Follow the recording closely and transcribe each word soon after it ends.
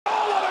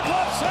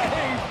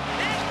save!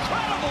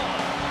 Incredible!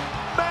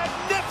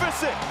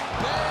 Magnificent!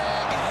 Big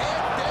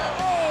hit there.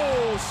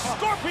 Oh,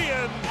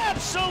 Scorpion!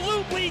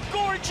 Absolutely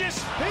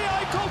gorgeous! The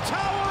Eichel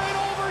Tower in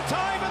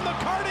overtime and the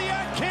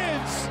Cardiac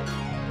Kids!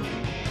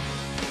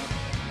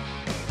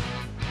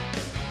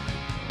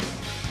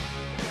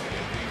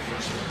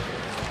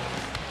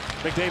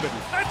 McDavid,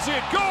 that's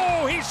it,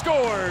 go! He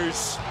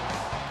scores!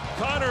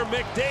 Connor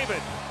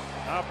McDavid,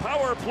 a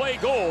power play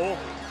goal,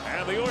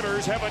 and the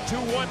Oilers have a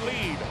 2-1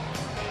 lead.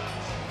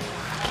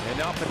 And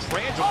now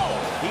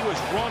Pietrangelo, he was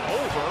run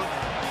over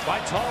by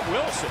Tom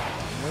Wilson.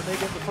 When they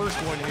get the first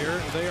one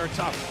here, they are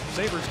tough.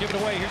 Sabres give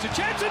it away. Here's a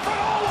chance in front.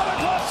 Oh, what a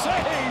glove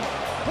save!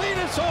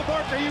 Linus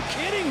Ullmark, are you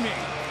kidding me?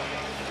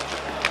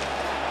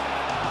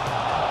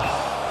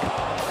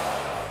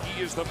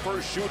 He is the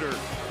first shooter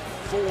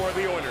for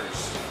the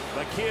Oilers.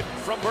 The kid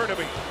from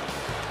Burnaby.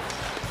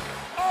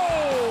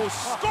 Oh,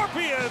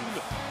 Scorpion!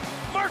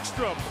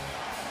 Markstrom!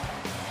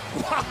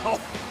 Wow!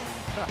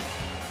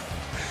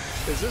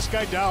 Is this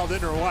guy dialed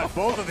in or what?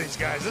 Both of these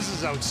guys. This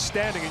is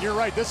outstanding. And you're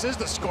right, this is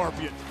the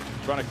Scorpion.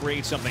 Trying to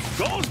create something.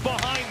 Goes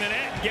behind the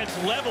net, gets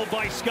leveled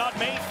by Scott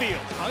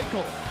Mayfield.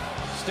 Eichel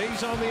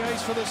stays on the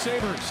ice for the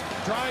Sabres.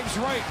 Drives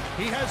right.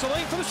 He has a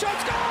lane for the shot.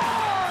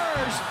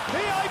 Scores!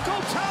 The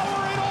Eichel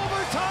Tower in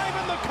overtime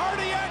and the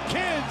Cardiac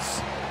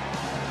Kids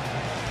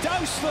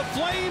douse the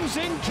Flames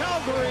in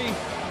Calgary.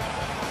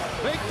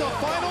 Make the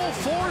final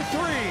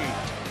 4-3.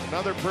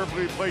 Another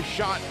perfectly placed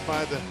shot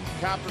by the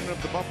captain of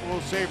the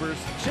Buffalo Sabres.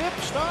 Chip,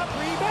 stop,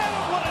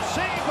 rebound. What a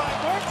save by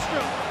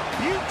Markstrom.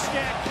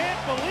 Bukestad can't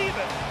believe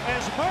it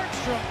as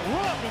Markstrom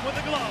rubbed him with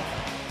a glove.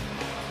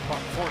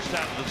 Puck forced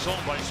out of the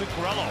zone by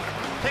Zuccarello.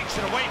 Takes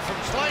it away from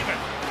Slavin.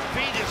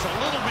 Feed is a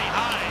little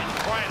behind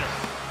Kreider.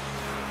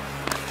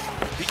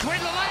 Between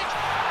the legs,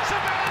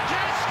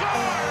 Zibanejad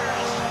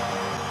scores!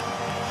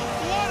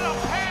 What a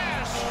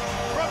pass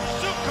from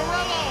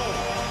Zuccarello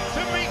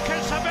to Mika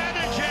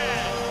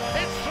Zibanejad.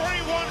 It's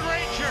 3-1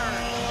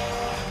 Rangers.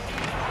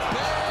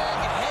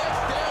 Big hit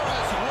there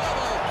as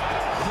Weddle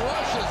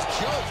crushes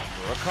Joe.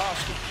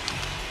 Rakowski.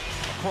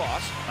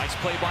 Across. Nice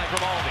play by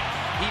Grimaldi.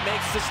 He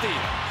makes the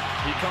steal.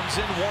 He comes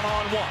in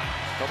one-on-one.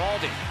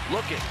 Grimaldi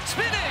looking.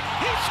 Spinning.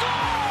 He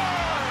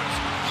scores!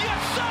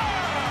 Yes, sir!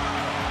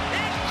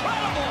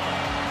 Incredible!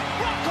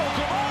 Rocco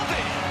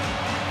Grimaldi!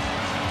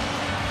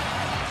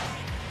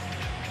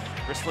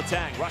 Kris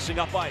Letang rushing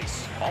up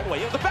ice. All the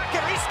way in the back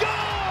end. He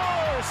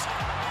scores!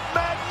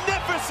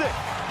 Magnificent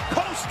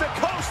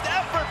coast-to-coast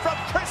effort from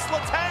Kris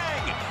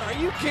Letang. Are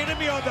you kidding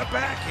me on the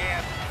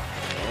backhand?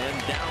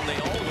 And down they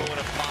all go in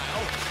a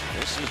pile.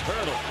 This is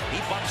Hurdle. He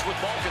bumps with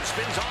Malkin,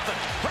 spins off it.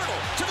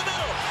 Hurdle to the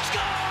middle.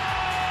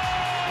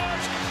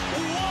 Scores!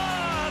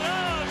 What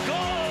a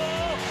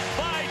goal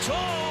by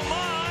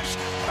Tomas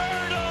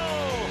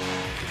Hurdle!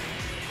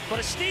 But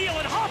a steal,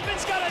 and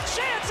Hoffman's got a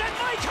chance, and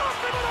Mike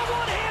Hoffman with a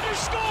one-hander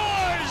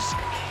scores!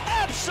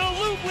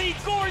 Absolutely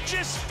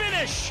gorgeous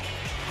finish!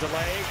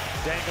 Delay,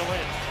 dangle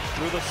in.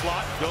 Through the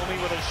slot, Domi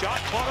with a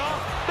shot, caught off.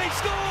 They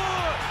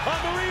score! On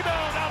the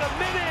rebound out of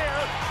midair,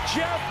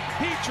 Jeff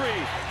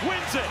Petrie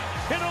wins it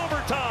in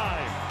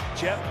overtime.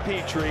 Jeff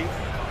Petrie,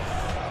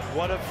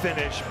 what a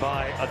finish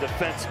by a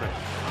defenseman.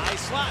 High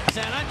slot,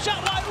 Santa,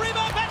 shot line,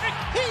 rebound, Patrick,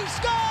 he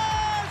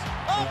scores!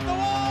 Off the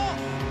wall,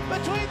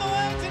 between the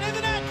legs and in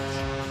the net!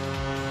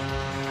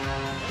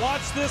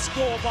 Watch this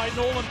goal by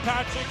Nolan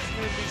Patrick.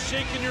 You'll be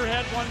shaking your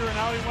head wondering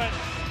how he went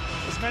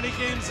as many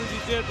games as he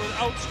did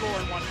without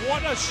scoring one.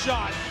 What a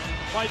shot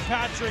by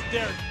Patrick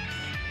there.